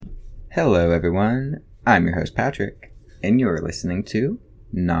Hello, everyone. I'm your host, Patrick, and you're listening to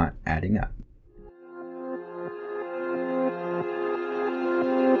Not Adding Up.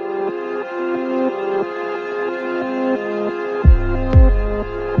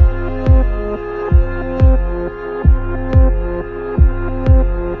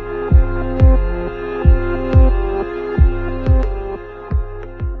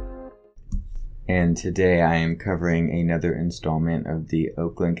 And today I am covering another installment of the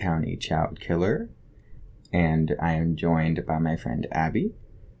Oakland County Child Killer, and I am joined by my friend Abby.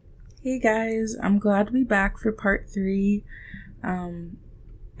 Hey guys, I'm glad to be back for part 3.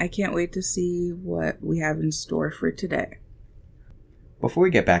 I can't wait to see what we have in store for today. Before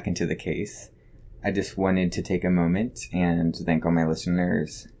we get back into the case, I just wanted to take a moment and thank all my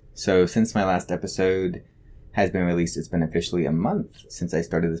listeners. So since my last episode has been released, it's been officially a month since I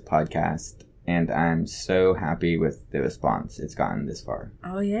started this podcast. And I'm so happy with the response it's gotten this far.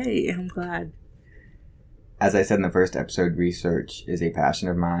 Oh, yay. I'm glad. As I said in the first episode, research is a passion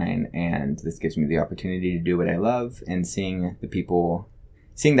of mine, and this gives me the opportunity to do what I love, and seeing that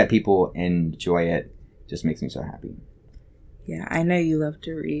people enjoy it just makes me so happy. Yeah, I know you love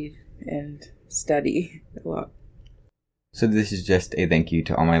to read and study a lot. So this is just a thank you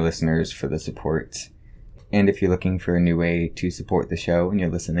to all my listeners for the support. And if you're looking for a new way to support the show and you're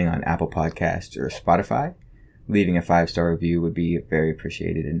listening on Apple Podcasts or Spotify, leaving a 5-star review would be very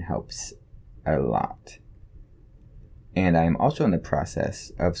appreciated and helps a lot. And I'm also in the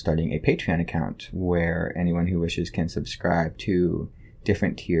process of starting a Patreon account where anyone who wishes can subscribe to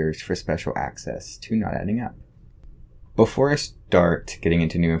different tiers for special access to Not Adding Up. Before I start getting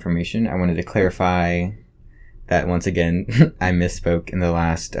into new information, I wanted to clarify that once again, I misspoke in the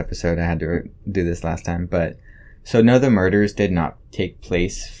last episode. I had to do this last time. But so no, the murders did not take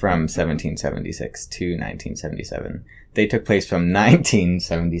place from 1776 to 1977. They took place from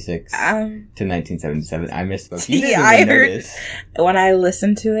 1976 to 1977. I misspoke. Yeah, I heard when I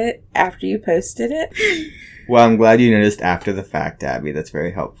listened to it after you posted it. Well, I'm glad you noticed after the fact, Abby. That's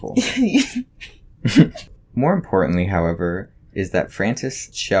very helpful. More importantly, however, is that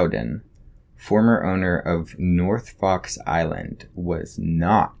Francis Sheldon, former owner of North Fox Island, was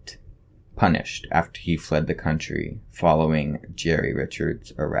not punished after he fled the country following Jerry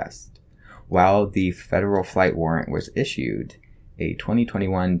Richards' arrest. While the federal flight warrant was issued, a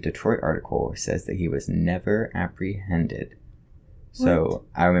 2021 Detroit article says that he was never apprehended. So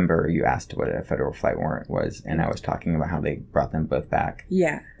I remember you asked what a federal flight warrant was, and I was talking about how they brought them both back.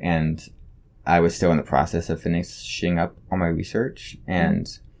 Yeah. And I was still in the process of finishing up all my research, and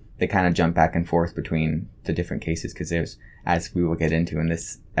they kind of jump back and forth between the different cases because there's, as we will get into in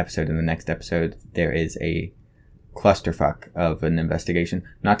this episode and the next episode, there is a clusterfuck of an investigation.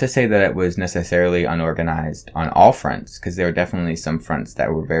 Not to say that it was necessarily unorganized on all fronts, because there were definitely some fronts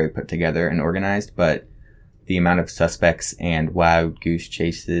that were very put together and organized, but the amount of suspects and wild goose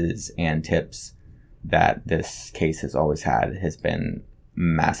chases and tips that this case has always had has been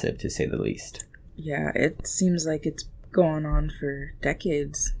massive, to say the least. Yeah, it seems like it's gone on for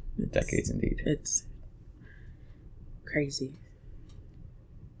decades. Decades indeed. It's crazy.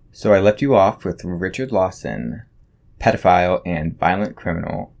 So I left you off with Richard Lawson, pedophile and violent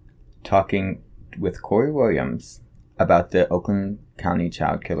criminal, talking with Corey Williams about the Oakland County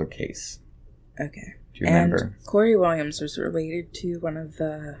Child Killer case. Okay. Do you remember? And Corey Williams was related to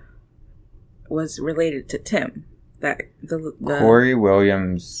related to Tim. That the Corey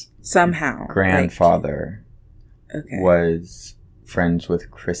Williams' somehow grandfather was friends with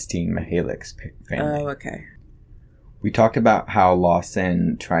Christine Mihalik's family. Oh, okay. We talked about how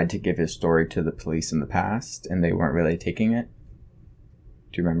Lawson tried to give his story to the police in the past, and they weren't really taking it.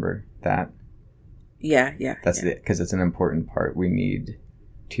 Do you remember that? Yeah. That's it, because it's an important part. We need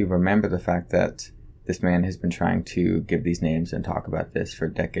to remember the fact that this man has been trying to give these names and talk about this for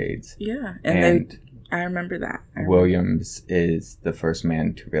decades. Yeah, I remember that. Williams is the first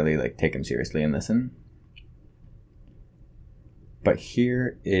man to really take him seriously and listen. But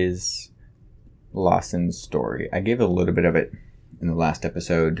here is Lawson's story. I gave a little bit of it in the last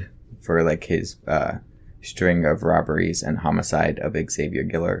episode for his string of robberies and homicide of Xavier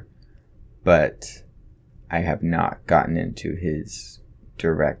Giller, but I have not gotten into his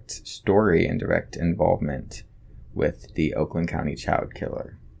direct story and direct involvement with the Oakland County Child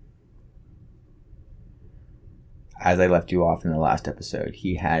Killer. As I left you off in the last episode,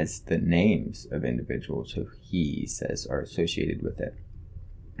 he has the names of individuals who he says are associated with it.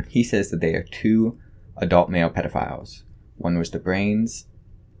 He says that they are 2 adult male pedophiles. One was the brains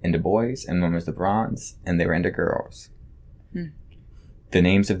into boys, and one was the bronze, and they were into girls. The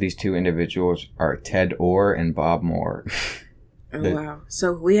names of these 2 individuals are Ted Orr and Bob Moore. Oh, wow.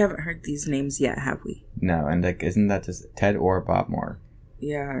 So we haven't heard these names yet, have we? No, and like, isn't that just Ted or Bob Moore?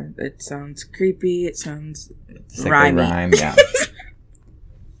 Yeah, it sounds creepy. It sounds Rhyme, yeah.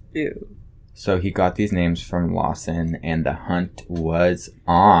 Ew. So he got these names from Lawson, and the hunt was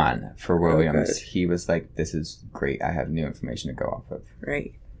on for Williams. Okay. He was like, this is great. I have new information to go off of.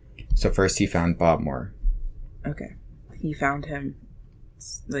 Right. So first he found Bob Moore. Okay. He found him,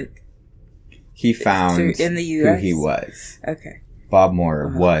 like... He found in the US? who he was. Okay. Bob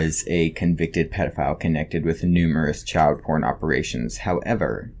Moore was a convicted pedophile connected with numerous child porn operations.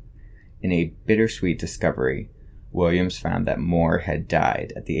 However, in a bittersweet discovery, Williams found that Moore had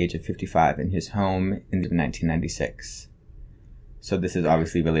died at the age of 55 in his home in 1996. So this is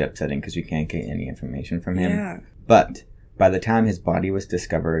obviously really upsetting because we can't get any information from him. Yeah. But by the time his body was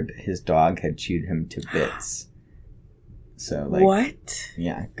discovered, his dog had chewed him to bits. So, like... What?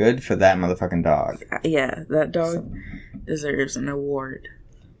 Yeah, good for that motherfucking dog. Yeah, that dog deserves an award.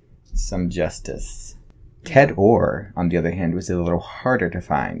 Some justice. Ted Orr, on the other hand, was a little harder to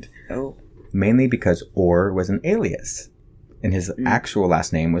find. Oh. Mainly because Orr was an alias, and his actual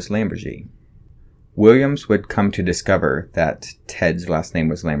last name was Lambergy. Williams would come to discover that Ted's last name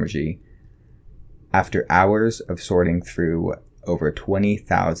was Lambergy after hours of sorting through over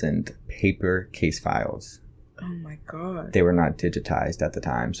 20,000 paper case files. Oh my god. They were not digitized at the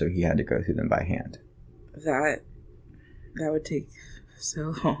time, so he had to go through them by hand. That would take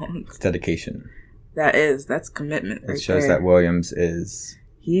so long. It's dedication. That's commitment right It shows there. that Williams is...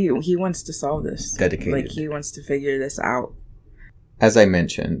 He wants to solve this. Dedicated. Like, he wants to figure this out. As I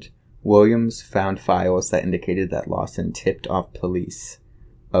mentioned, Williams found files that indicated that Lawson tipped off police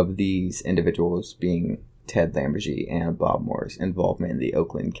of these individuals being Ted Lambergy and Bob Moore's involvement in the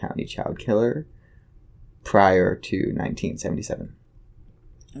Oakland County child killer prior to 1977.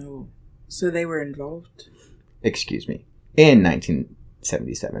 Oh. So they were involved? Excuse me. In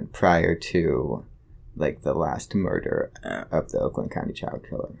 1977, prior to, like, the last murder of the Oakland County child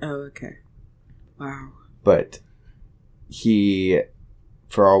killer. Oh, okay. Wow. But he,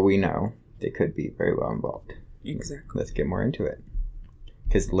 for all we know, they could be very well involved. Exactly. Let's get more into it.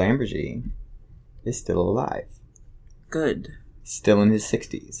 Because Lambergy is still alive. Good. Still in his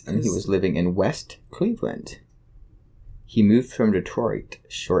 60s, and he was living in West Cleveland. He moved from Detroit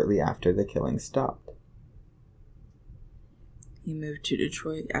shortly after the killing stopped. He moved to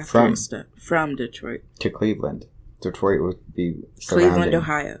Detroit after from Detroit to Cleveland. Detroit would be surrounding. Cleveland,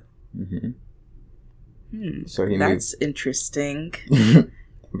 Ohio. Mm-hmm. So he That's interesting.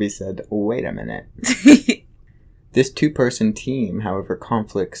 We said, wait a minute. This two-person team, however,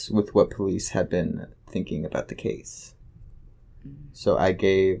 conflicts with what police had been thinking about the case. So I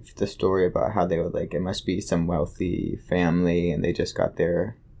gave the story about how they were like, it must be some wealthy family and they just got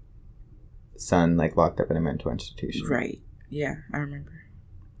their son like locked up in a mental institution. Right. Yeah, I remember.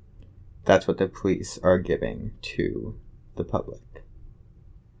 That's what the police are giving to the public.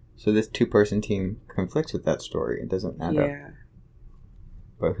 So this two-person team conflicts with that story. It doesn't add up. Yeah.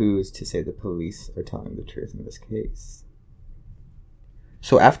 But who is to say the police are telling the truth in this case?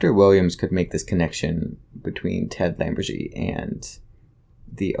 So after Williams could make this connection between Ted Lambergy and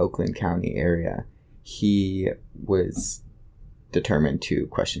the Oakland County area, he was determined to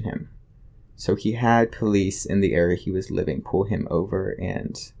question him. So he had police in the area he was living pull him over,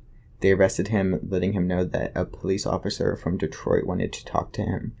 and they arrested him, letting him know that a police officer from Detroit wanted to talk to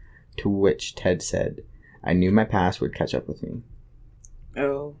him, to which Ted said, "I knew my past would catch up with me."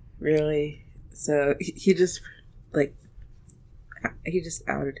 Oh, really? So he just, like, he just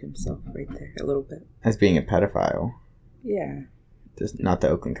outed himself right there a little bit. As being a pedophile. Yeah. Just not the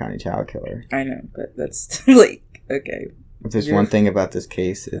Oakland County child killer. I know, but that's, like, okay. If there's one thing about this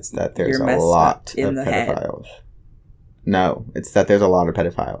case, it's that there's a messed lot up in of the pedophiles. No, it's that there's a lot of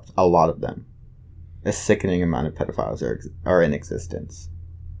pedophiles. A lot of them. A sickening amount of pedophiles are in existence.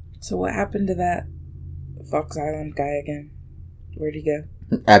 So what happened to that Fox Island guy again? Where'd he go?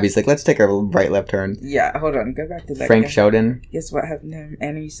 Abby's like, let's take a right left turn. Yeah, hold on. Go back to that Frank guy. Sheldon. Guess what happened to him?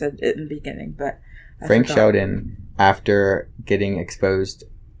 And you said it in the beginning, but Frank Sheldon, after getting exposed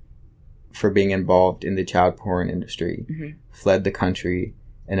for being involved in the child porn industry, fled the country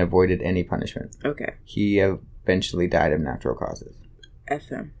and avoided any punishment. Okay. He eventually died of natural causes. F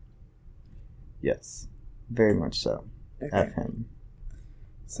him. Yes. Very much so. Okay. F him.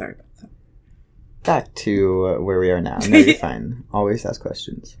 Sorry about that. Back to where we are now. No, you're fine. Always ask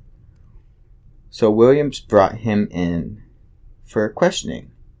questions. So Williams brought him in for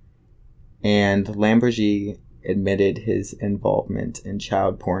questioning, and Lambergy admitted his involvement in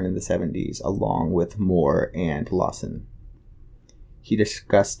child porn in the 70s along with Moore and Lawson. He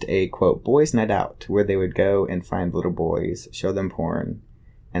discussed a, quote, boys' night out, where they would go and find little boys, show them porn,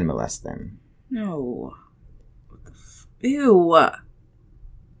 and molest them. No. Ew.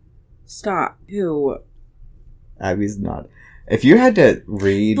 Stop. Ew. Abby's not. If you had to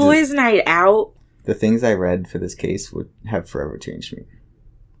read... Boys' night out? The things I read for this case would have forever changed me.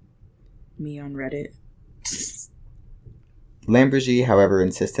 Me on Reddit. Lambergy, however,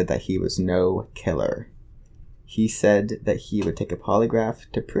 insisted that he was no killer. He said that he would take a polygraph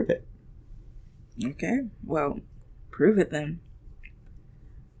to prove it. Okay, well, prove it then.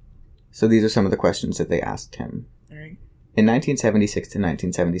 So these are some of the questions that they asked him. All right. In 1976 to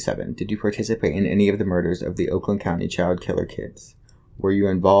 1977, did you participate in any of the murders of the Oakland County child killer kids? Were you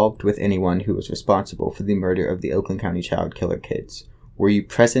involved with anyone who was responsible for the murder of the Oakland County child killer kids? Were you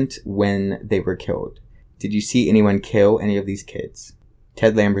present when they were killed? Did you see anyone kill any of these kids?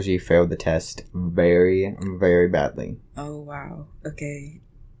 Ted Lambergy failed the test very, very badly. Oh, wow. Okay.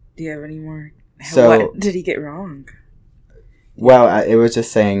 Do you have any more? So, what did he get wrong? Well, it was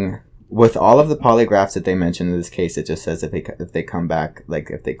just saying, with all of the polygraphs that they mentioned in this case, it just says if they come back, like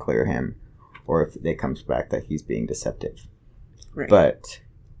if they clear him, or if it comes back that he's being deceptive. Right. But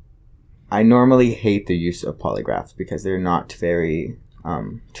I normally hate the use of polygraphs because they're not very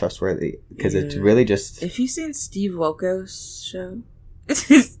trustworthy. Because it's really just... If you've seen Steve Wilkos' show...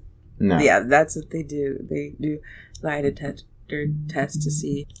 No. Yeah, that's what they do. They do lie detector tests to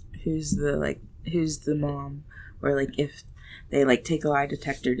see who's the mom, or like if they like take a lie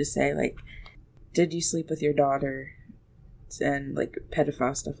detector to say like, did you sleep with your daughter, and like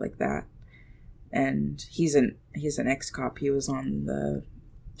pedophile stuff like that. And he's an ex-cop. He was on the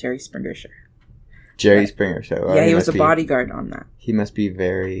Jerry Springer show. Springer show. Yeah, he was a bodyguard on that. He must be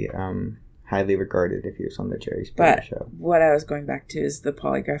very highly regarded if he was on the Jerry Springer show. But what I was going back to is the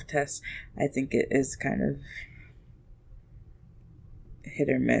polygraph test. I think it is kind of hit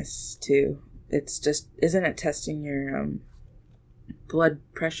or miss too. It's just, isn't it testing your blood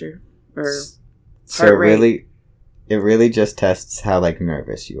pressure or heart rate? It really just tests how like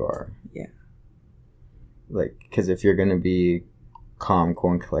nervous you are. Yeah. Like, because if you're gonna be calm,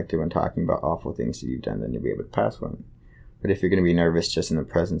 cool, and collected when talking about awful things that you've done, then you'll be able to pass one. But if you're going to be nervous just in the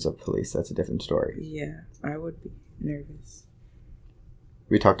presence of police, that's a different story. Yeah, I would be nervous.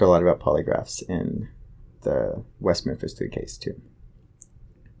 We talked a lot about polygraphs in the West Memphis 3 case, too.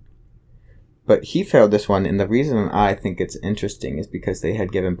 But he failed this one, and the reason I think it's interesting is because they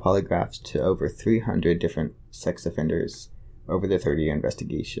had given polygraphs to over 300 different sex offenders over the 30-year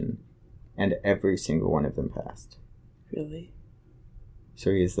investigation, and every single one of them passed. Really?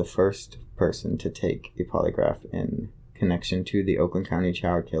 So he is the first person to take a polygraph in connection to the Oakland County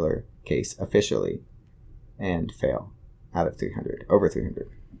child killer case officially and fail out of 300, over 300.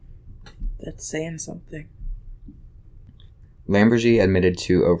 That's saying something. Lambergy admitted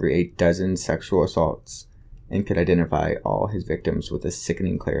to over 8 dozen sexual assaults and could identify all his victims with a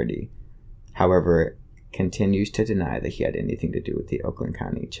sickening clarity. However, continues to deny that he had anything to do with the Oakland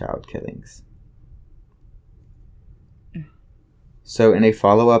County child killings. So in a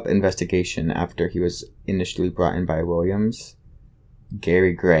follow-up investigation after he was initially brought in by Williams,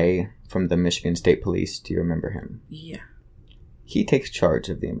 Gary Gray from the Michigan State Police, do you remember him? Yeah. He takes charge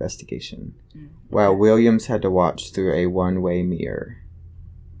of the investigation, while Williams had to watch through a one-way mirror,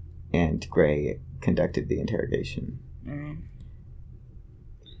 and Gray conducted the interrogation.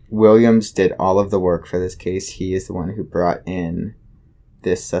 Williams did all of the work for this case. He is the one who brought in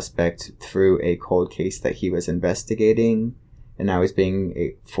this suspect through a cold case that he was investigating, and now he's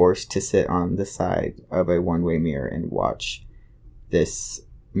being forced to sit on the side of a one-way mirror and watch this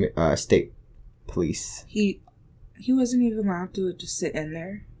state police. He wasn't even allowed to just sit in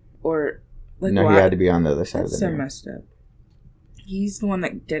there? Or, like, no, why? He had to be on the other side of the mirror. That's so messed up. He's the one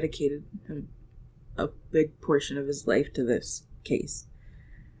that dedicated a big portion of his life to this case.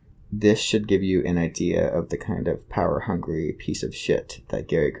 This should give you an idea of the kind of power-hungry piece of shit that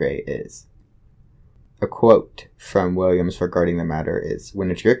Gary Gray is. A quote from Williams regarding the matter is, "When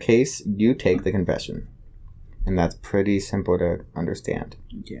it's your case, you take the confession." And that's pretty simple to understand.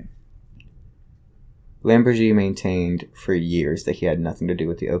 Yeah. Lambergy maintained for years that he had nothing to do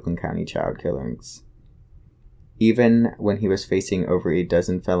with the Oakland County child killings. Even when he was facing over a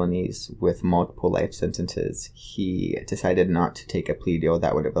dozen felonies with multiple life sentences, he decided not to take a plea deal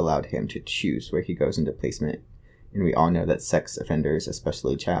that would have allowed him to choose where he goes into placement. And we all know that sex offenders,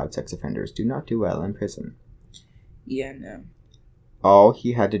 especially child sex offenders, do not do well in prison. Yeah, no. All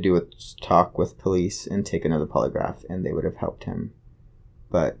he had to do was talk with police and take another polygraph, and they would have helped him.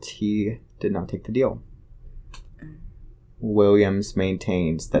 But he did not take the deal. Williams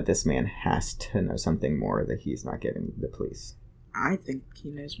maintains that this man has to know something more that he's not giving the police. I think he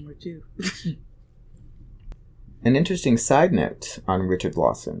knows more too. An interesting side note on Richard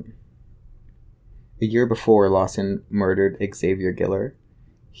Lawson. A year before Lawson murdered Xavier Giller,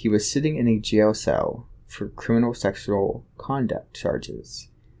 he was sitting in a jail cell for criminal sexual conduct charges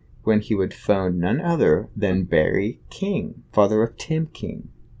when he would phone none other than Barry King, father of Tim King,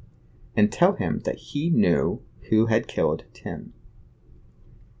 and tell him that he knew who had killed Tim.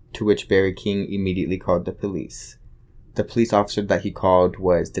 To which Barry King immediately called the police. The police officer that he called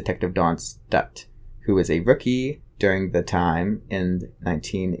was Detective Don Stutt, who was a rookie during the time in the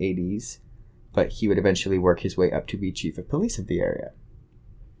 1980s, but he would eventually work his way up to be chief of police of the area.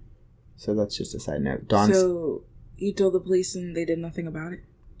 So that's just a side note. So you told the police and they did nothing about it?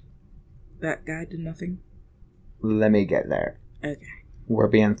 That guy did nothing? Let me get there. Okay. We're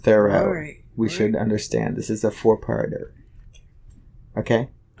being thorough. All right. We should understand. This is a 4-parter. Okay?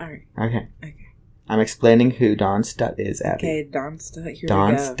 All right. Okay. Okay. I'm explaining who Don Stutt is, Abby. Okay, Don Stutt. Here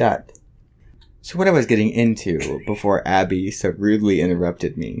Don we go. Stutt. So what I was getting into before Abby so rudely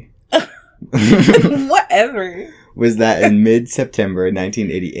interrupted me Whatever. was that in mid-September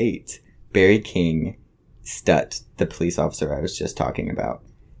 1988, Barry King Stutt, the police officer I was just talking about,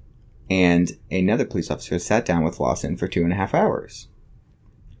 and another police officer sat down with Lawson for 2.5 hours.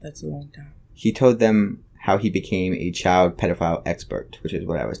 That's a long time. He told them how he became a child pedophile expert, which is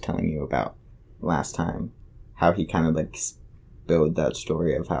what I was telling you about last time. How he kind of like spilled that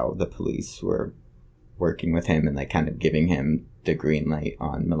story of how the police were working with him and like kind of giving him the green light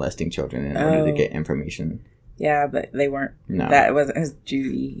on molesting children in order to get information. Yeah, but they weren't. No. That wasn't his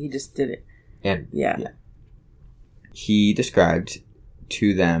duty. He just did it. And yeah. He described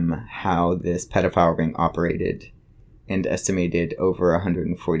to them how this pedophile ring operated and estimated over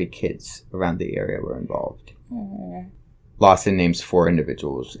 140 kids around the area were involved. Aww. Lawson names 4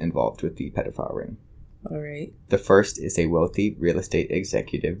 individuals involved with the pedophile ring. All right. The first is a wealthy real estate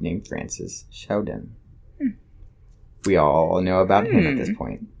executive named Francis Sheldon. We all know about him at this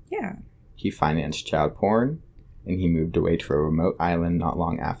point. Yeah. He financed child porn, and he moved away to a remote island not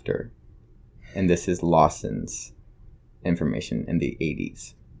long after. And this is Lawson's information in the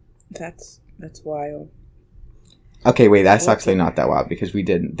 80s. That's wild. Okay, wait, that's actually not that wild, because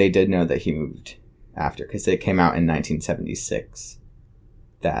they did know that he moved after, because it came out in 1976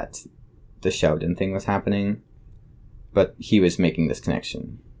 that the Sheldon thing was happening, but he was making this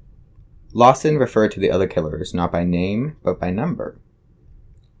connection. Lawson referred to the other killers not by name, but by number.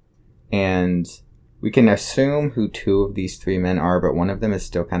 And we can assume who 2 of these 3 men are, but one of them is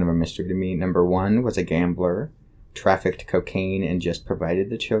still kind of a mystery to me. Number 1 was a gambler, trafficked cocaine, and just provided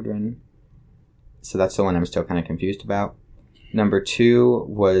the children. So that's the one I'm still kind of confused about. Number 2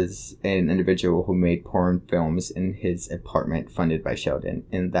 was an individual who made porn films in his apartment funded by Sheldon,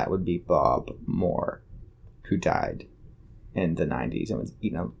 and that would be Bob Moore, who died in the 90s and was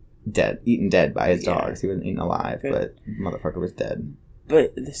eaten dead by his dogs. He wasn't eaten alive, but motherfucker was dead.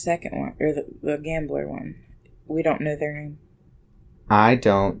 But the second one, or the gambler one, we don't know their name. I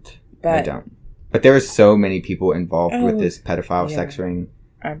don't. But there were so many people involved with this pedophile sex ring.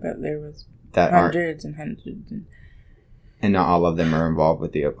 I bet there was that hundreds and hundreds. And not all of them are involved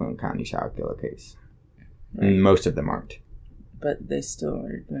with the Oakland County child killer case. Right. Most of them aren't. But they still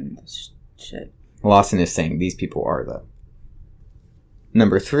are doing this shit. Lawson is saying these people are, though.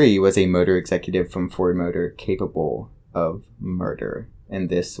 Number 3 was a motor executive from Ford Motor capable of murder. And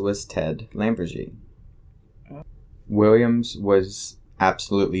this was Ted Lambergy. Williams was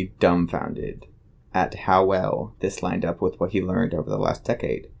absolutely dumbfounded at how well this lined up with what he learned over the last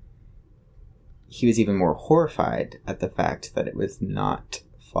decade. He was even more horrified at the fact that it was not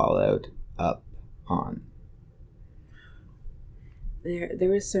followed up on. There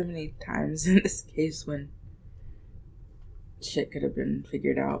were so many times in this case when shit could have been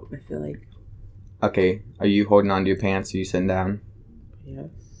figured out, I feel like. Okay, are you holding on to your pants? Are you sitting down? Yes.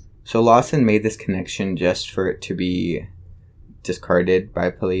 So Lawson made this connection just for it to be discarded by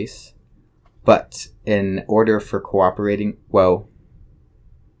police. But in order for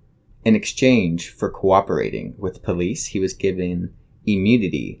in exchange for cooperating with police, he was given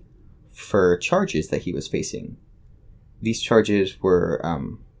immunity for charges that he was facing. These charges were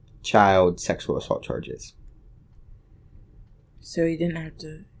child sexual assault charges. So he didn't have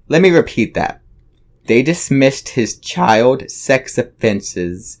to... Let me repeat that. They dismissed his child sex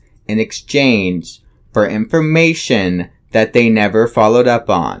offenses in exchange for information that they never followed up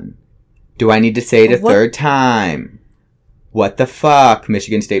on. Do I need to say it a third time? What the fuck,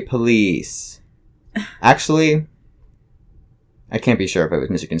 Michigan State Police? Actually, I can't be sure if it was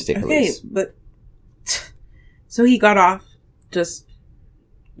Michigan State Police. Okay, but... So he got off.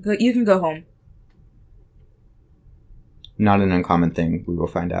 You can go home. Not an uncommon thing, we will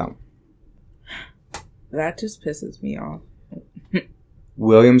find out. That just pisses me off.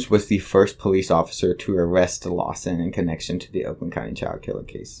 Williams was the first police officer to arrest Lawson in connection to the Oakland County child killer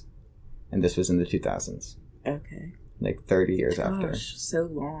case. And this was in the 2000s. Okay. Like 30 years after. So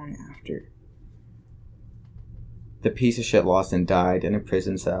long after. The piece of shit Lawson died in a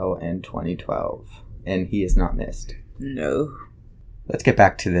prison cell in 2012. And he is not missed. No. Let's get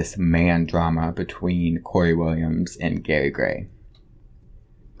back to this man drama between Corey Williams and Gary Gray.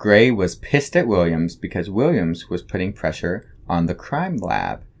 Gray was pissed at Williams because Williams was putting pressure on the crime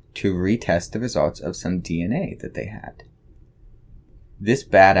lab to retest the results of some DNA that they had. This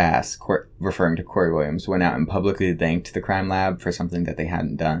badass, referring to Corey Williams, went out and publicly thanked the crime lab for something that they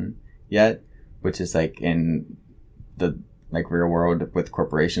hadn't done yet, which is like in the real world with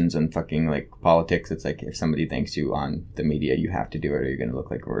corporations and fucking like politics. It's like if somebody thanks you on the media, you have to do it or you're going to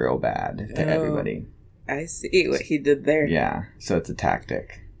look like real bad to everybody. I see what he did there. Yeah, so it's a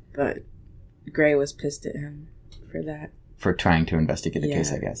tactic. But Gray was pissed at him for that. For trying to investigate the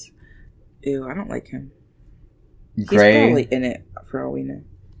case, I guess. Ew, I don't like him. Gray, he's probably in it, for all we know.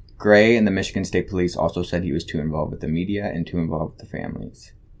 Gray and the Michigan State Police also said he was too involved with the media and too involved with the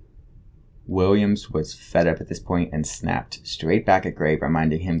families. Williams was fed up at this point and snapped straight back at Gray,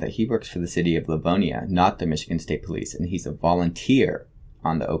 reminding him that he works for the city of Livonia, not the Michigan State Police, and he's a volunteer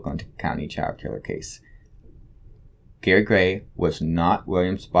on the Oakland County child killer case. Gary Gray was not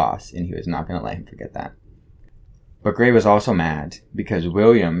Williams' boss, and he was not going to let him forget that. But Gray was also mad because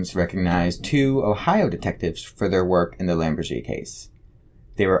Williams recognized 2 Ohio detectives for their work in the Lamborghini case.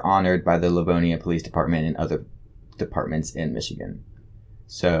 They were honored by the Livonia Police Department and other departments in Michigan.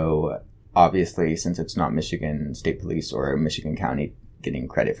 So, obviously, since it's not Michigan State Police or Michigan County getting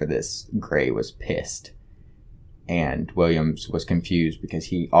credit for this, Gray was pissed. And Williams was confused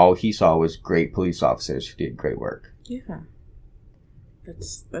because all he saw was great police officers who did great work. Yeah.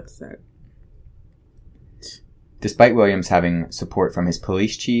 That's that. Despite Williams having support from his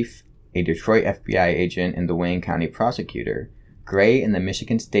police chief, a Detroit FBI agent, and the Wayne County prosecutor, Gray and the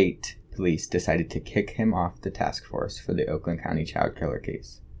Michigan State Police decided to kick him off the task force for the Oakland County child killer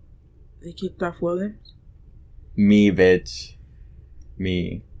case. They kicked off Williams? Me, bitch.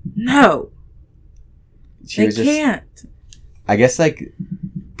 Me. No! They can't. I guess,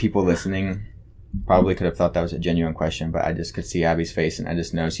 people listening probably could have thought that was a genuine question, but I just could see Abby's face, and I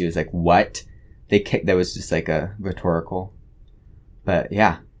just know she was like, what? That was just a rhetorical. But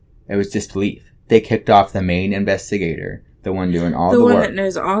yeah, it was disbelief. They kicked off the main investigator, the one doing all the work. The one that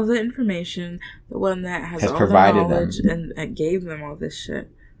knows all the information, the one that has all provided the knowledge and gave them all this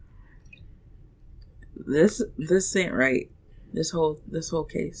shit. This ain't right. This whole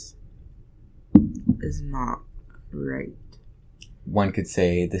case is not right. One could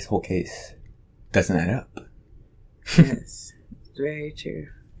say this whole case doesn't add up. Yes, it's very true.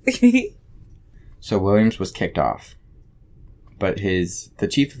 So Williams was kicked off, but the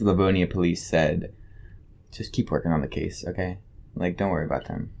chief of Livonia Police said, "Just keep working on the case, okay? Don't worry about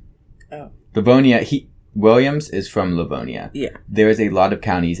them." Oh, Livonia. Williams is from Livonia. Yeah. There is a lot of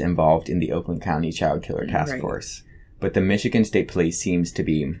counties involved in the Oakland County Child Killer Task Force, but the Michigan State Police seems to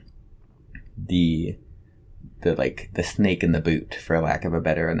be the snake in the boot, for lack of a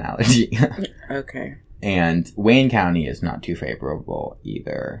better analogy. Okay. And Wayne County is not too favorable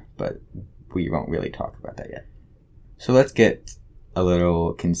either, but we won't really talk about that yet. So let's get a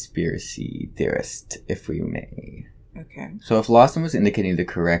little conspiracy theorist, if we may. Okay. So if Lawson was indicating the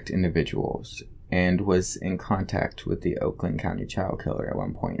correct individuals and was in contact with the Oakland County child killer at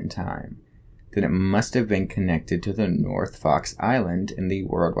one point in time, then it must have been connected to the North Fox Island in the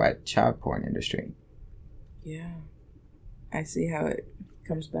worldwide child porn industry. Yeah. I see how it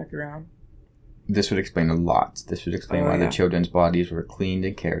comes back around. This would explain a lot. This would explain why the children's bodies were cleaned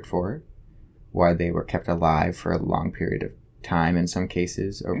and cared for, why they were kept alive for a long period of time, in some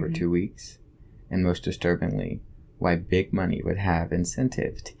cases over 2 weeks, and most disturbingly, why big money would have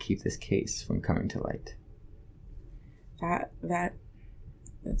incentive to keep this case from coming to light. That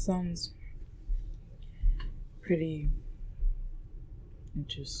sounds pretty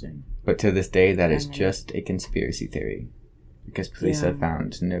interesting. But to this day, that is just a conspiracy theory, because police have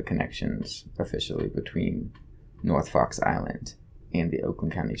found no connections officially between North Fox Island and the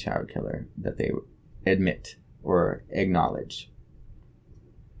Oakland County child killer that they admit or acknowledge.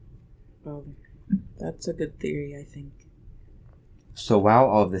 Well, that's a good theory, I think. So while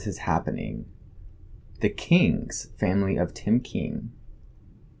all of this is happening, the Kings, family of Tim King,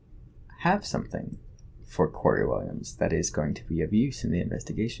 have something for Corey Williams that is going to be of use in the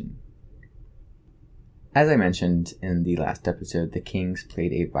investigation. As I mentioned in the last episode, the Kings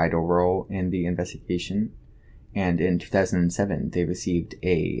played a vital role in the investigation, And in 2007, they received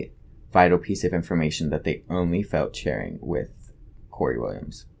a vital piece of information that they only felt sharing with Corey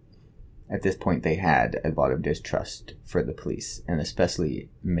Williams. At this point, they had a lot of distrust for the police, and especially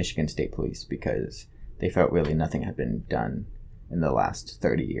Michigan State Police, because they felt really nothing had been done in the last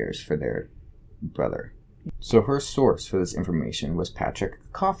 30 years for their brother. So her source for this information was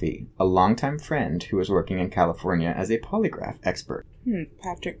Patrick Coffey, a longtime friend who was working in California as a polygraph expert.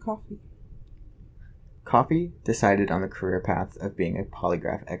 Patrick Coffey. Coffey decided on the career path of being a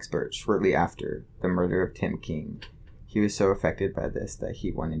polygraph expert shortly after the murder of Tim King. He was so affected by this that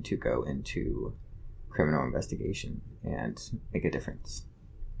he wanted to go into criminal investigation and make a difference.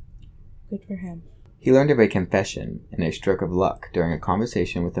 Good for him. He learned of a confession and a stroke of luck during a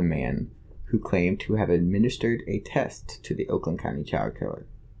conversation with a man who claimed to have administered a test to the Oakland County child killer,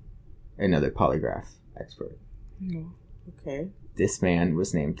 another polygraph expert. Oh, okay. This man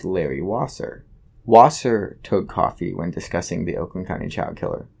was named Larry Wasser. Wasser told Coffey when discussing the Oakland County child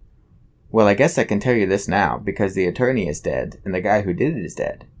killer, "Well, I guess I can tell you this now, because the attorney is dead and the guy who did it is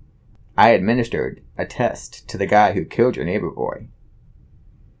dead. I administered a test to the guy who killed your neighbor boy."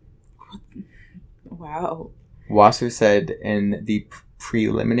 Wow. Wasser said in the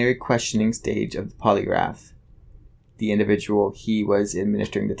preliminary questioning stage of the polygraph, the individual he was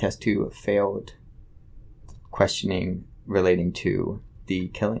administering the test to failed questioning relating to the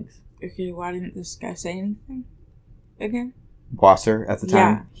killings. Okay, why didn't this guy say anything again? Wasser, at the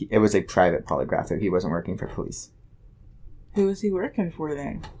time, Yeah. it was a private polygraph, so he wasn't working for police. Who was he working for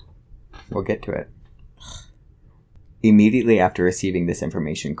then? We'll get to it. Immediately after receiving this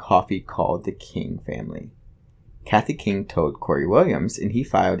information, Coffey called the King family. Kathy King told Corey Williams, and he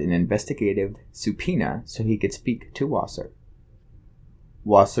filed an investigative subpoena so he could speak to Wasser.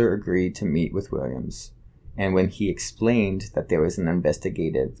 Wasser agreed to meet with Williams, and when he explained that there was an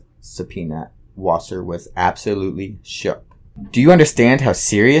investigative subpoena, Wasser was absolutely shook. "Do you understand how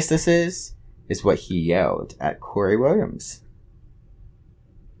serious this is what he yelled at Corey Williams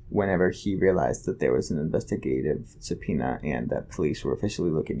whenever he realized that there was an investigative subpoena and that police were officially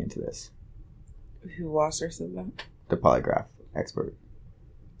looking into this. Who Wasser said that? The polygraph expert.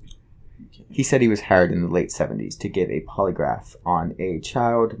 Okay. He said he was hired in the late 70s to give a polygraph on a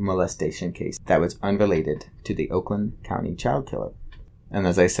child molestation case that was unrelated to the Oakland County child killer. And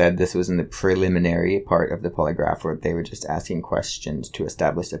as I said, this was in the preliminary part of the polygraph where they were just asking questions to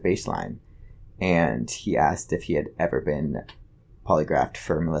establish a baseline. And he asked if he had ever been polygraphed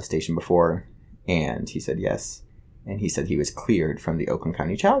for molestation before, and he said yes. And he said he was cleared from the Oakland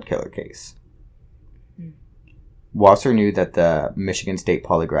County child killer case. Wasser knew that the Michigan State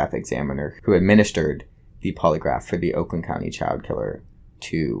polygraph examiner who administered the polygraph for the Oakland County child killer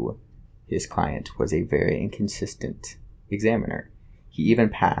to his client was a very inconsistent examiner. He even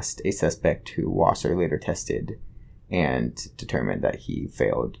passed a suspect who Wasser later tested and determined that he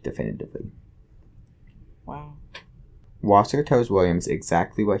failed definitively. Wow. Wasser tells Williams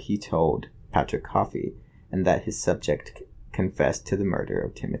exactly what he told Patrick Coffey, and that his subject confessed to the murder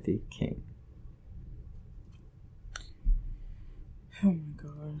of Timothy King. Oh my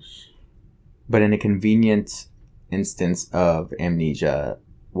gosh. But in a convenient instance of amnesia,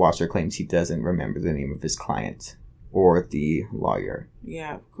 Wasser claims he doesn't remember the name of his client or the lawyer.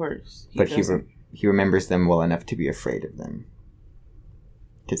 Yeah, of course. But he remembers them well enough to be afraid of them.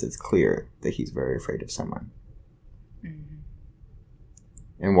 Because it's clear that he's very afraid of someone. Mm-hmm.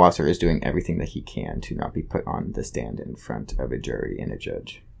 And Wasser is doing everything that he can to not be put on the stand in front of a jury and a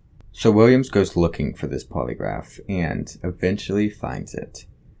judge. So Williams goes looking for this polygraph and eventually finds it.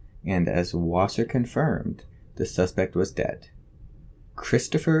 And as Wasser confirmed, the suspect was dead.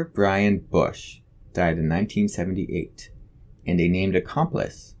 Christopher Brian Bush died in 1978, and a named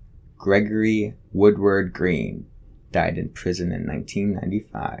accomplice, Gregory Woodward Green, died in prison in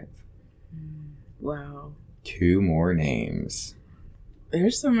 1995. Wow. 2 more names.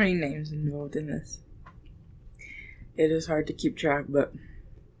 There's so many names involved in this. It is hard to keep track, but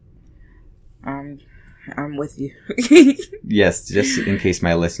I'm with you. Yes, just in case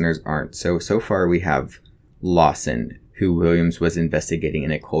my listeners aren't. So far we have Lawson, who Williams was investigating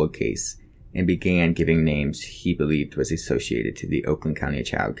in a cold case and began giving names he believed was associated to the Oakland County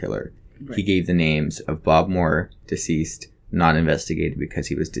child killer. Right. He gave the names of Bob Moore, deceased, not investigated because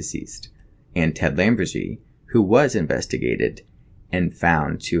he was deceased, and Ted Lambergy, who was investigated and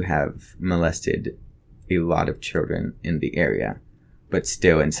found to have molested a lot of children in the area, but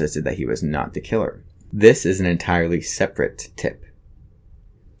still insisted that he was not the killer. This is an entirely separate tip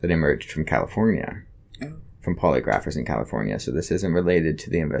that emerged from California, from polygraphers in California, so this isn't related to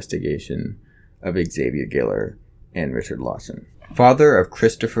the investigation of Xavier Giller and Richard Lawson. Father of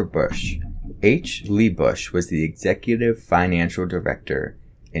Christopher Bush, H. Lee Bush was the executive financial director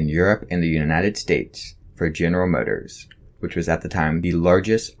in Europe and the United States for General Motors, which was at the time the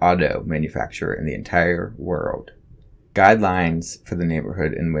largest auto manufacturer in the entire world. Guidelines for the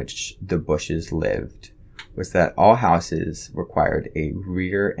neighborhood in which the Bushes lived was that all houses required a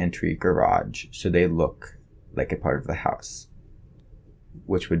rear entry garage so they look like a part of the house,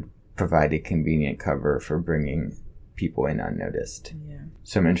 which would provide a convenient cover for bringing people in unnoticed. Yeah.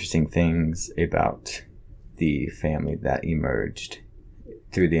 Some interesting things about the family that emerged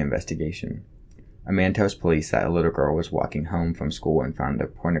through the investigation. A man tells police that a little girl was walking home from school and found a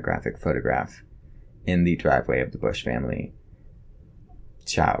pornographic photograph in the driveway of the Bush family.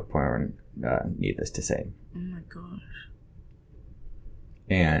 Child porn, needless to say. Oh my gosh.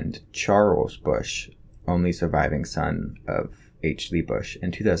 And Charles Bush, only surviving son of H. Lee Bush,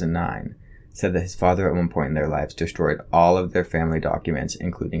 in 2009, said that his father at one point in their lives destroyed all of their family documents,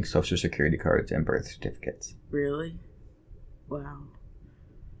 including social security cards and birth certificates. Really? Wow.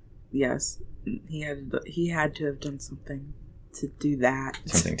 Yes, he had to have done something to do that.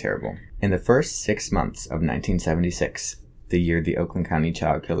 Something terrible. In the first 6 months of 1976, the year the Oakland County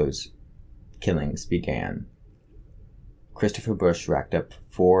child killings began, Christopher Bush racked up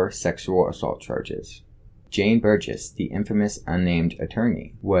 4 sexual assault charges. Jane Burgess, the infamous unnamed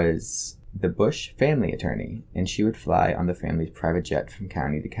attorney, was the Bush family attorney, and she would fly on the family's private jet from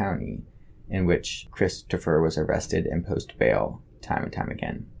county to county, in which Christopher was arrested and post bail time and time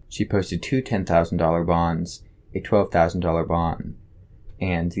again. She posted 2 $10,000 bonds, a $12,000 bond,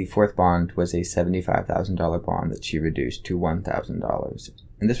 and the 4th bond was a $75,000 bond that she reduced to $1,000.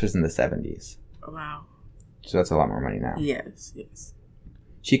 And this was in the 70s. Wow. So that's a lot more money now. Yes.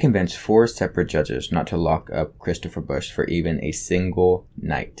 She convinced 4 separate judges not to lock up Christopher Bush for even a single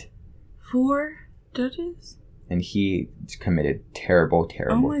night. 4 judges? And he committed terrible things.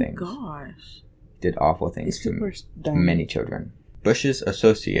 Oh my gosh. Did awful things to many children. Bush's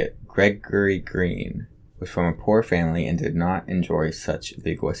associate, Gregory Green, was from a poor family and did not enjoy such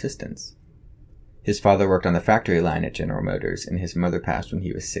legal assistance. His father worked on the factory line at General Motors, and his mother passed when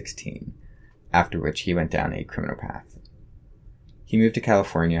he was 16, after which he went down a criminal path. He moved to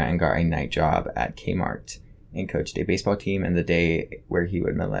California and got a night job at Kmart and coached a baseball team in the day where he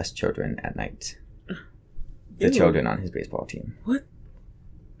would molest children at night. The children on his baseball team. What?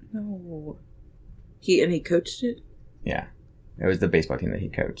 No. He coached it? Yeah. It was the baseball team that he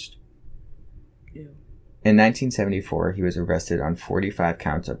coached. Ew. In 1974, he was arrested on 45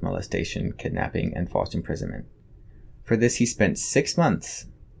 counts of molestation, kidnapping, and false imprisonment. For this, he spent 6 months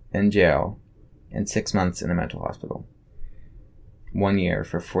in jail and 6 months in a mental hospital. 1 year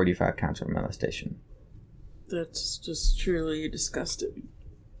for 45 counts of molestation. That's just truly disgusting.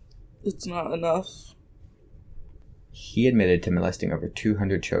 It's not enough. He admitted to molesting over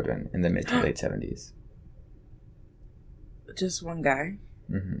 200 children in the mid to late 70s. Just one guy?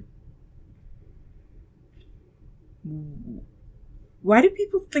 Mm-hmm. Why do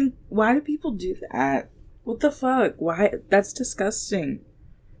people do that? What the fuck? Why? That's disgusting.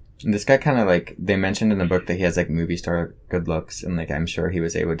 And this guy kind of they mentioned in the book that he has movie star good looks, and I'm sure he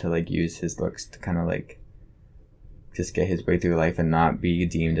was able to use his looks to kind of just get his way through life and not be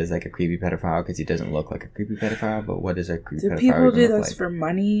deemed as a creepy pedophile, because he doesn't look like a creepy pedophile. But what is a creepy pedophile? Did people do this for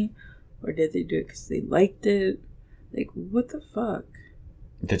money, or did they do it because they liked it? What the fuck?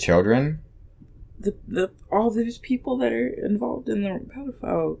 The children? All these people that are involved in the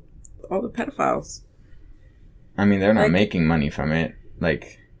all the pedophiles. I mean, they're not making money from it.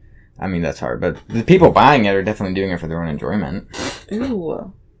 That's hard, but the people buying it are definitely doing it for their own enjoyment.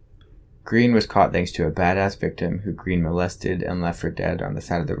 Ew. Green was caught thanks to a badass victim who Green molested and left for dead on the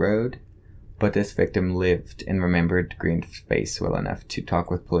side of the road, but this victim lived and remembered Green's face well enough to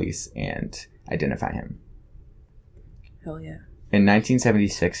talk with police and identify him. Hell yeah. In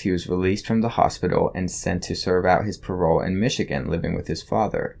 1976, he was released from the hospital and sent to serve out his parole in Michigan, living with his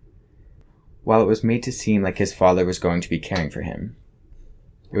father. While it was made to seem like his father was going to be caring for him,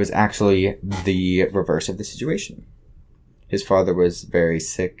 it was actually the reverse of the situation. His father was very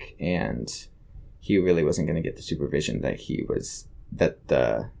sick, and he really wasn't going to get the supervision that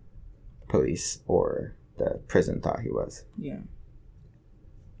the police or the prison thought he was. Yeah.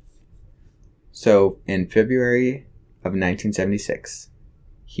 So, in February of 1976,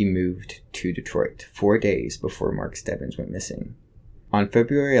 he moved to Detroit 4 days before Mark Stebbins went missing. On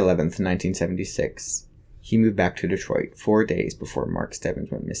February 11th, 1976, he moved back to Detroit 4 days before Mark Stebbins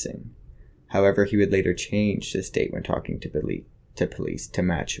went missing. However, he would later change this date when talking to police to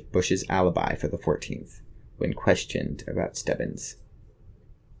match Bush's alibi for the 14th, when questioned about Stebbins.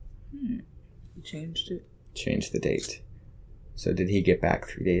 He changed it. Changed the date. So did he get back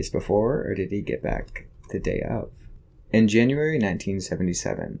 3 days before, or did he get back the day of? In January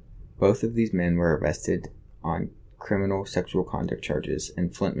 1977, both of these men were arrested on criminal sexual conduct charges in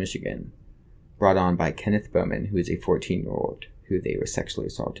Flint, Michigan, brought on by Kenneth Bowman, who is a 14-year-old who they were sexually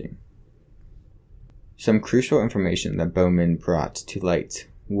assaulting. Some crucial information that Bowman brought to light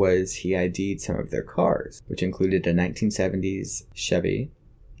was he ID'd some of their cars, which included a 1970s Chevy,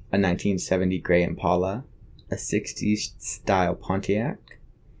 a 1970 gray Impala, a 60s style Pontiac,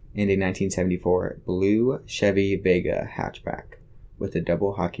 and a 1974 blue Chevy Vega hatchback with a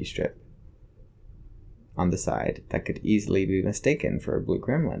double hockey strip on the side that could easily be mistaken for a blue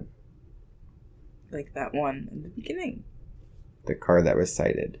Gremlin. Like that one in the beginning. The car that was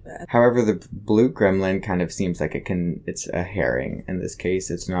cited. However, the blue Gremlin kind of seems like it's a herring in this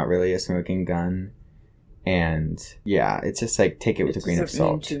case. It's not really a smoking gun. And yeah, it's just like, take it with a grain of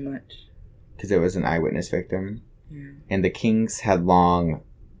salt. Too much. Because it was an eyewitness victim. Yeah. And the Kings had long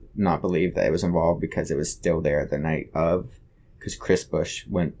not believed that it was involved because it was still there the night of. Because Christopher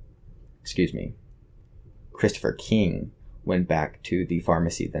King went back to the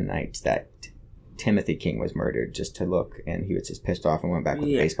pharmacy the night that Timothy King was murdered just to look, and he was just pissed off and went back with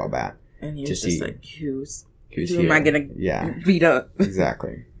a baseball bat. And he was just like, who here? am I going to beat up?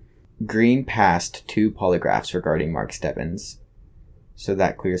 Exactly. Green passed 2 polygraphs regarding Mark Stebbins, so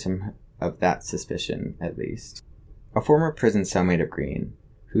that clears him of that suspicion, at least. A former prison cellmate of Green,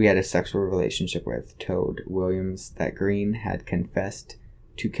 who he had a sexual relationship with, told Williams that Green had confessed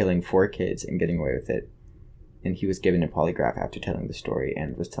to killing 4 kids and getting away with it, and he was given a polygraph after telling the story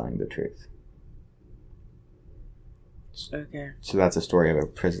and was telling the truth. Okay. So that's a story of a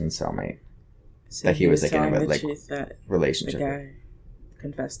prison cellmate that he was like in a relationship. The guy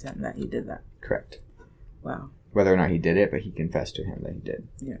confessed to him that he did that. Correct. Wow. Whether or not he did it, but he confessed to him that he did.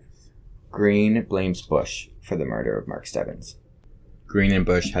 Yes. Green blames Bush for the murder of Mark Stebbins. Green and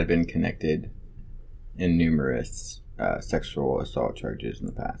Bush had been connected in numerous sexual assault charges in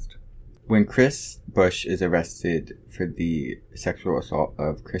the past. When Chris Bush is arrested for the sexual assault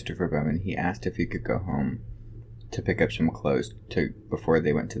of Christopher Bowman, he asked if he could go home to pick up some clothes before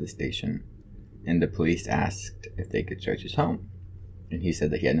they went to the station. And the police asked if they could search his home. And he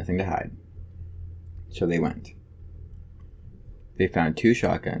said that he had nothing to hide. So they went. They found 2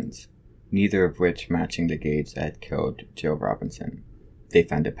 shotguns, neither of which matching the gauge that had killed Jill Robinson. They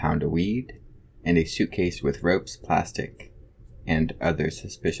found a pound of weed and a suitcase with ropes, plastic, and other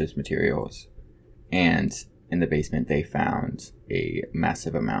suspicious materials. And in the basement they found a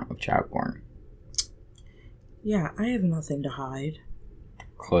massive amount of child porn. Yeah, I have nothing to hide.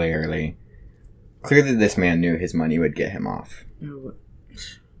 Clearly this man knew his money would get him off. Oh,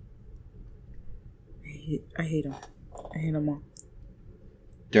 I hate him. I hate him all.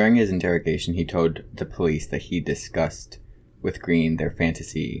 During his interrogation, he told the police that he discussed with Green their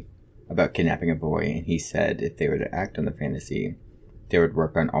fantasy about kidnapping a boy, and he said if they were to act on the fantasy, they would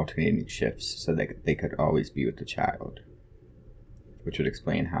work on alternating shifts so that they could always be with the child. Which would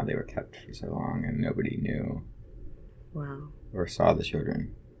explain how they were kept for so long and nobody knew. Wow. Or saw the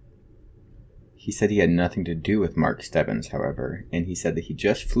children. He said he had nothing to do with Mark Stebbins, however, and he said that he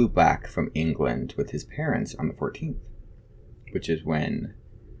just flew back from England with his parents on the 14th, which is when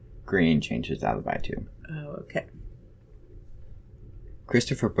Green changed his alibi to. Oh, okay.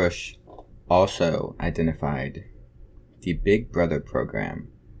 Christopher Bush also identified the Big Brother program,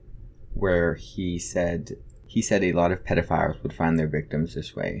 where he said a lot of pedophiles would find their victims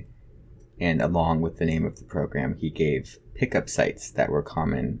this way, and along with the name of the program, he gave pickup sites that were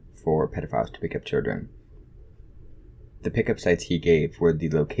common for pedophiles to pick up children. The pickup sites he gave were the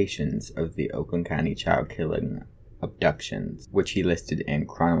locations of the Oakland County child killing abductions, which he listed in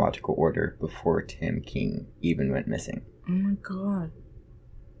chronological order before Tim King even went missing. Oh my god.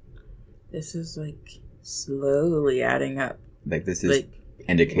 This is like slowly adding up. Like this is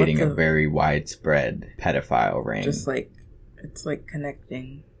indicating a very widespread pedophile ring. Just like, it's like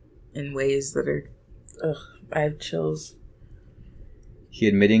connecting in ways that are, I have chills. He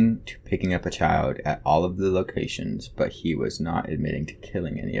admitting to picking up a child at all of the locations, but he was not admitting to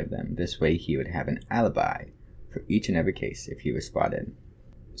killing any of them. This way he would have an alibi for each and every case if he was spotted.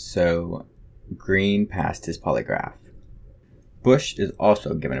 So Green passed his polygraph. Bush is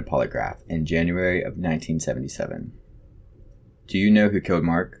also given a polygraph in January of 1977. Do you know who killed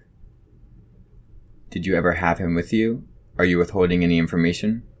Mark? Did you ever have him with you? Are you withholding any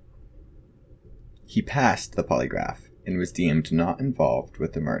information? He passed the polygraph and was deemed not involved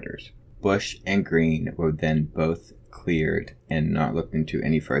with the murders. Bush and Green were then both cleared and not looked into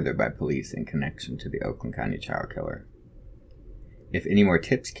any further by police in connection to the Oakland County child killer. If any more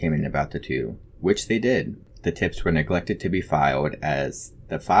tips came in about the two, which they did, the tips were neglected to be filed, as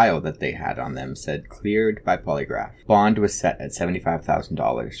the file that they had on them said cleared by polygraph. Bond was set at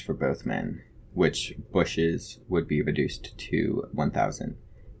 $75,000 for both men, which Bush's would be reduced to $1,000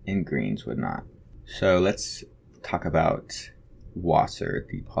 and Green's would not. So let's talk about Wasser,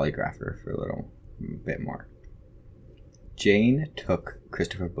 the polygrapher, for a little bit more. Jane took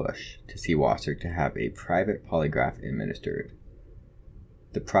Christopher Bush to see Wasser to have a private polygraph administered.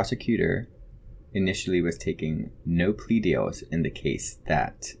 The prosecutor initially was taking no plea deals in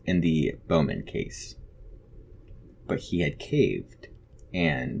the Bowman case. But he had caved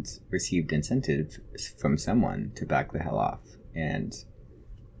and received incentive from someone to back the hell off. And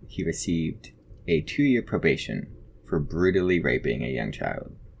he received a 2-year probation for brutally raping a young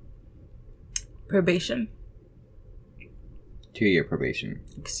child. Probation? 2-year probation.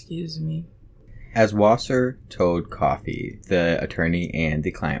 Excuse me. As Wasser told Coffey, the attorney and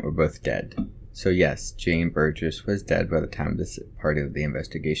the client were both dead. So yes, Jane Burgess was dead by the time this part of the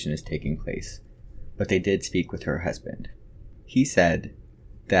investigation is taking place. But they did speak with her husband. He said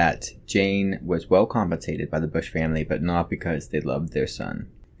that Jane was well compensated by the Bush family, but not because they loved their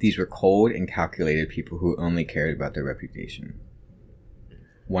son. These were cold and calculated people who only cared about their reputation.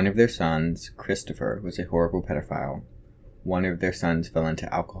 One of their sons, Christopher, was a horrible pedophile. One of their sons fell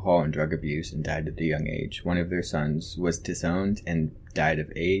into alcohol and drug abuse and died at a young age. One of their sons was disowned and died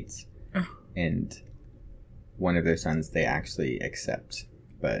of AIDS. And one of their sons they actually accept.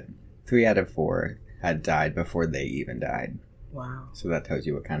 But 3 out of 4 had died before they even died. Wow. So that tells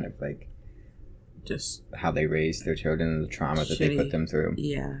you what kind of, just how they raised their children and the trauma that they put them through.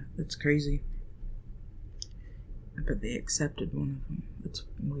 Yeah, that's crazy. But they accepted one of them. That's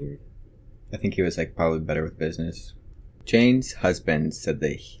weird. I think he was, probably better with business. Jane's husband said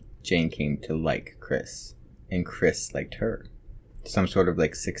that Jane came to like Chris, and Chris liked her. Some sort of,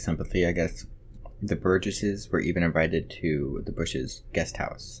 sick sympathy, I guess. The Burgesses were even invited to the Bush's guest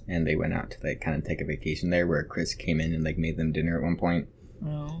house, and they went out to, kind of take a vacation there, where Chris came in and, made them dinner at one point.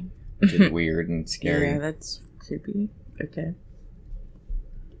 Oh. Which is weird and scary. Yeah, that's creepy. Okay.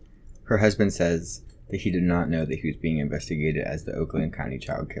 Her husband says that he did not know that he was being investigated as the Oakland County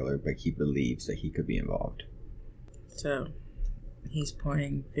child killer, but he believes that he could be involved. So, he's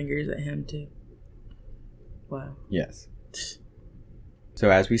pointing fingers at him, too. Wow. Yes. So,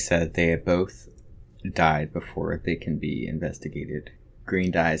 as we said, they had both died before they can be investigated.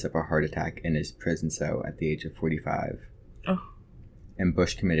 Green dies of a heart attack in his prison cell at the age of 45. Oh. And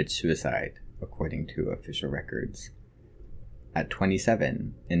Bush committed suicide, according to official records, at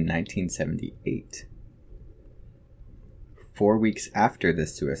 27 in 1978. 4 weeks after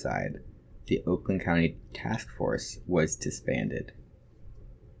this suicide, the Oakland County Task Force was disbanded.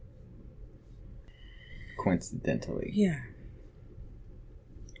 Coincidentally. Yeah.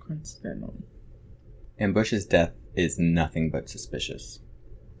 Coincidentally. And Bush's death is nothing but suspicious.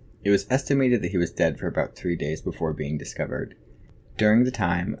 It was estimated that he was dead for about 3 days before being discovered. During the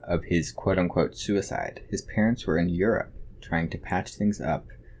time of his quote-unquote suicide, his parents were in Europe trying to patch things up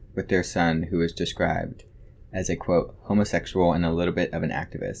with their son, who was described as a, quote, homosexual and a little bit of an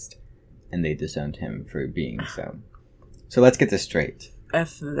activist, and they disowned him for being so. So let's get this straight.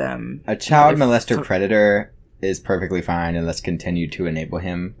 F them. A child molester predator is perfectly fine, and let's continue to enable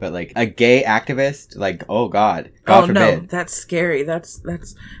him. But, a gay activist, oh God. God forbid. No, that's scary. That's...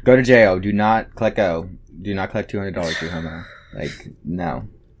 Go to jail. Do not collect Do not collect $200, you homo. No.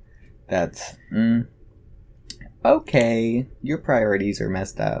 That's... Okay. Your priorities are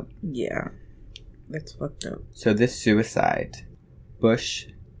messed up. Yeah. That's fucked up. So this suicide, Bush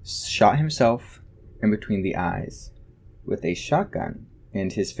shot himself in between the eyes with a shotgun.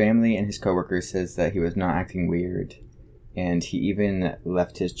 And his family and his coworkers says that he was not acting weird. And he even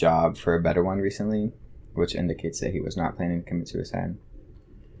left his job for a better one recently, which indicates that he was not planning to commit suicide.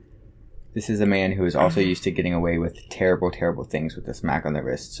 This is a man who is also used to getting away with terrible, terrible things with a smack on the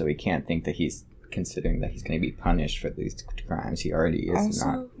wrist, so we can't think that he's considering that he's going to be punished for these crimes. He already is also,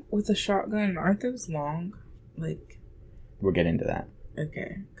 not. With a shotgun, aren't those long? We'll get into that.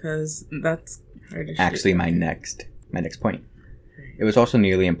 Okay, because that's hard to actually shoot. my next point. It was also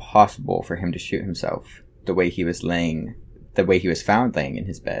nearly impossible for him to shoot himself the way he was found laying in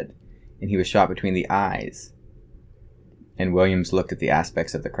his bed, and he was shot between the eyes. And Williams looked at the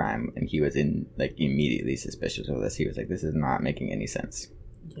aspects of the crime, and he was immediately suspicious of this. He was like, this is not making any sense.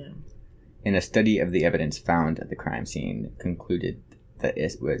 Yeah. And a study of the evidence found at the crime scene concluded that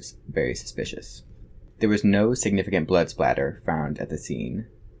it was very suspicious. There was no significant blood splatter found at the scene,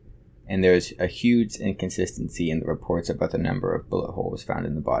 and there was a huge inconsistency in the reports about the number of bullet holes found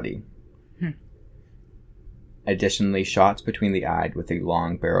in the body. Additionally, shots between the eye with a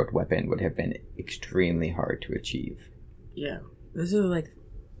long-barreled weapon would have been extremely hard to achieve. Yeah. This is like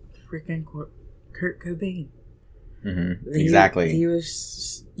freaking Kurt Cobain. Mm-hmm. Exactly. He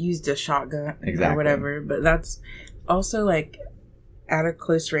was used a shotgun exactly. or whatever, but that's also like at a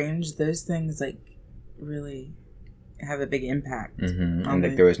close range. Those things like really have a big impact. Mm-hmm. And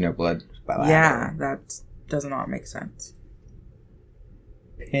like there was no blood splatter. Yeah, that does not make sense.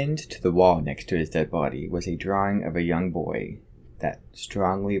 Pinned to the wall next to his dead body was a drawing of a young boy that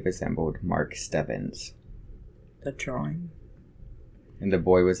strongly resembled Mark Stebbins. The drawing? And the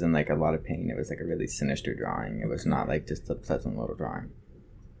boy was in like a lot of pain. It was like a really sinister drawing. It was not like just a pleasant little drawing.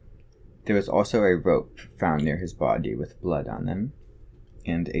 There was also a rope found near his body with blood on them,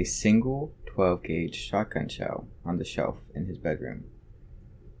 and a single 12-gauge shotgun shell on the shelf in his bedroom.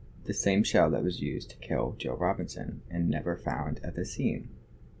 The same shell that was used to kill Jill Robinson and never found at the scene.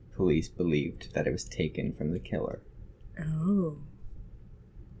 Police believed that it was taken from the killer. Oh.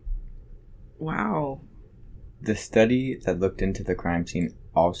 Wow. The study that looked into the crime scene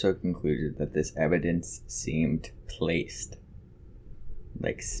also concluded that this evidence seemed placed.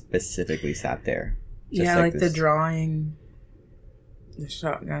 Like, specifically sat there. Just yeah, like the drawing, the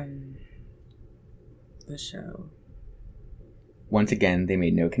shotgun, the shell. Once again, they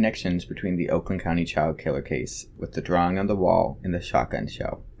made no connections between the Oakland County child killer case with the drawing on the wall and the shotgun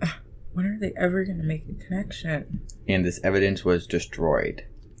shell. When are they ever going to make a connection? And this evidence was destroyed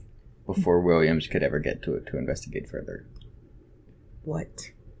before Williams could ever get to it to investigate further.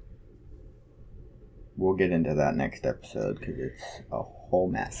 What? We'll get into that next episode because it's a whole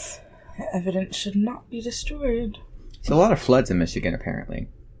mess. Evidence should not be destroyed. There's a lot of floods in Michigan, apparently.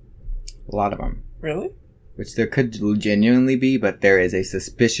 A lot of them. Really? Which there could genuinely be, but there is a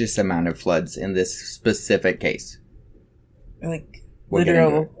suspicious amount of floods in this specific case. Like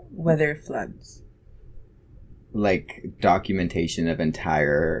literal weather floods. Like documentation of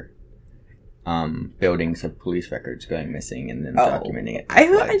entire buildings of police records going missing and then documenting it. I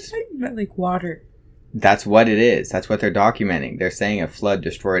thought you meant like water. That's what it is. That's what they're documenting. They're saying a flood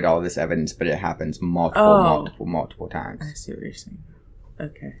destroyed all this evidence, but it happens multiple times. I see what you're saying.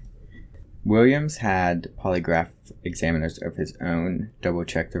 Okay. Williams had polygraph examiners of his own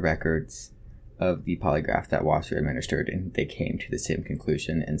double-check the records of the polygraph that Wasser administered, and they came to the same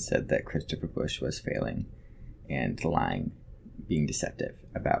conclusion and said that Christopher Bush was failing and lying, being deceptive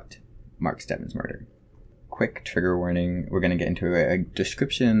about Mark Stebbins' murder. Quick trigger warning, we're going to get into a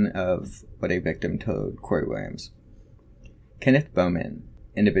description of what a victim told Corey Williams. Kenneth Bowman,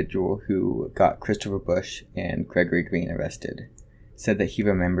 individual who got Christopher Bush and Gregory Green arrested, said that he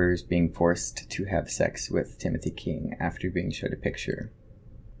remembers being forced to have sex with Timothy King after being showed a picture.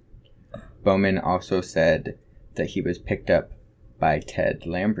 Bowman also said that he was picked up by Ted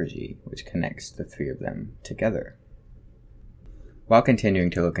Lambergy, which connects the three of them together. While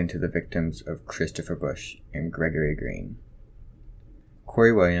continuing to look into the victims of Christopher Bush and Gregory Green,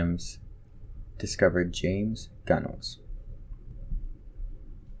 Corey Williams discovered James Gunnels.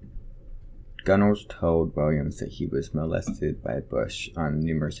 Gunnels told Williams that he was molested by Bush on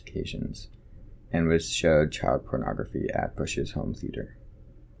numerous occasions and was showed child pornography at Bush's home theater.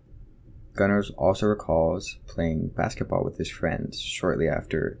 Gunnels also recalls playing basketball with his friends shortly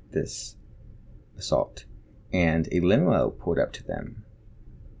after this assault, and a limo pulled up to them.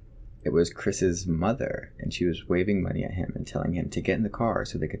 It was Chris's mother, and she was waving money at him and telling him to get in the car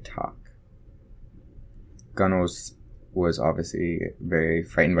so they could talk. Gunnels was obviously very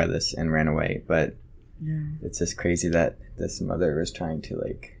frightened by this and ran away, but it's just crazy that this mother was trying to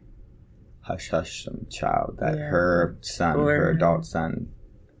like hush some child that her son, her adult son,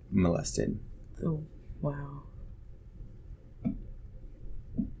 molested. Oh, wow.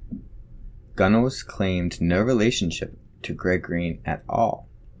 Gunnels claimed no relationship to Greg Green at all,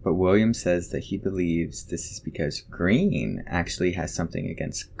 but Williams says that he believes this is because Green actually has something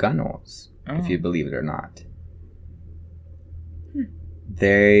against Gunnels, if you believe it or not.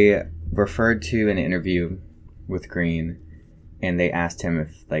 They referred to an interview with Green, and they asked him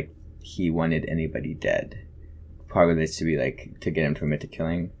if, like, he wanted anybody dead. Probably this to be, like, to get him to admit to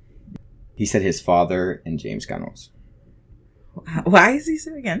killing. He said his father and James Gunnels. Why is he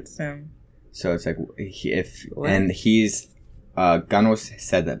so against him? So it's like, Gunnels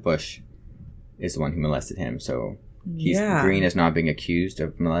said that Bush is the one who molested him, so Green is not being accused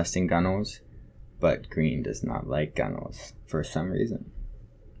of molesting Gunnels, but Green does not like Gunnels for some reason.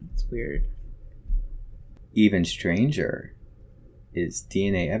 It's weird. Even stranger is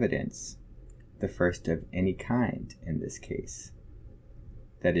DNA evidence, the first of any kind in this case,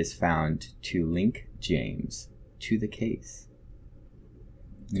 that is found to link James to the case.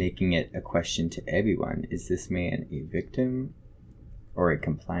 making it a question to everyone. Is this man a victim or a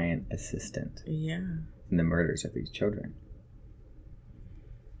compliant assistant in the murders of these children?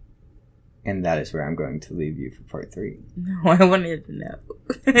 And that is where I'm going to leave you for part 3. No, I wanted to know.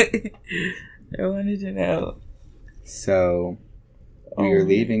 I wanted to know. So, we are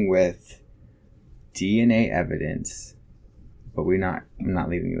leaving with DNA evidence, but I'm not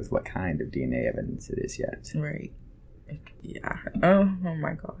leaving you with what kind of DNA evidence it is yet. Right. Yeah. Oh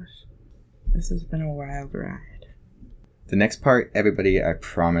my gosh. This has been a wild ride. The next part, everybody, I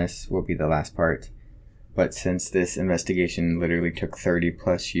promise, will be the last part. But since this investigation literally took 30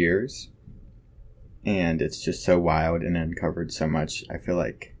 plus years, and it's just so wild and uncovered so much, I feel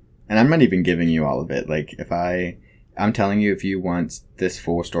like, and I'm not even giving you all of it. Like, I'm telling you, if you want this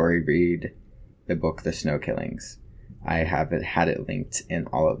full story, read the book, The Snow Killings. I had it linked in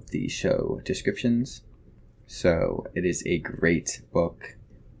all of the show descriptions. So it is a great book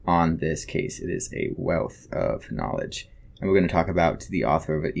on this case. It is a wealth of knowledge. And we're going to talk about the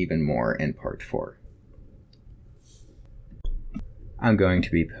author of it even more in part 4. I'm going to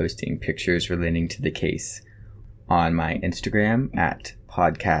be posting pictures relating to the case on my Instagram at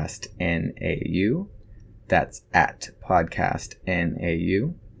podcastnau. That's at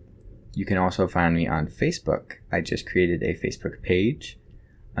podcastnau. You can also find me on Facebook. I just created a Facebook page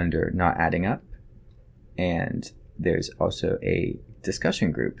under Not Adding Up. And there's also a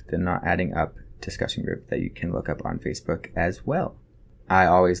discussion group, the Not Adding Up discussion group, that you can look up on Facebook as well. I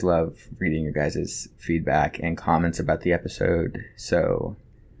always love reading your guys' feedback and comments about the episode, so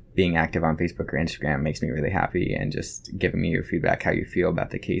being active on Facebook or Instagram makes me really happy, and just giving me your feedback, how you feel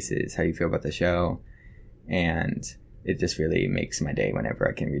about the cases, how you feel about the show, and it just really makes my day whenever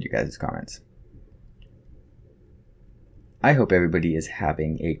I can read your guys' comments. I hope everybody is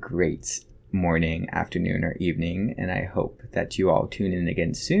having a great morning, afternoon, or evening, and I hope that you all tune in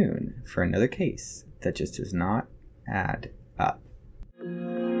again soon for another case that just does not add up. Thank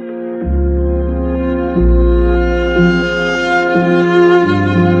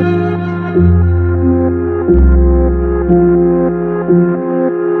you.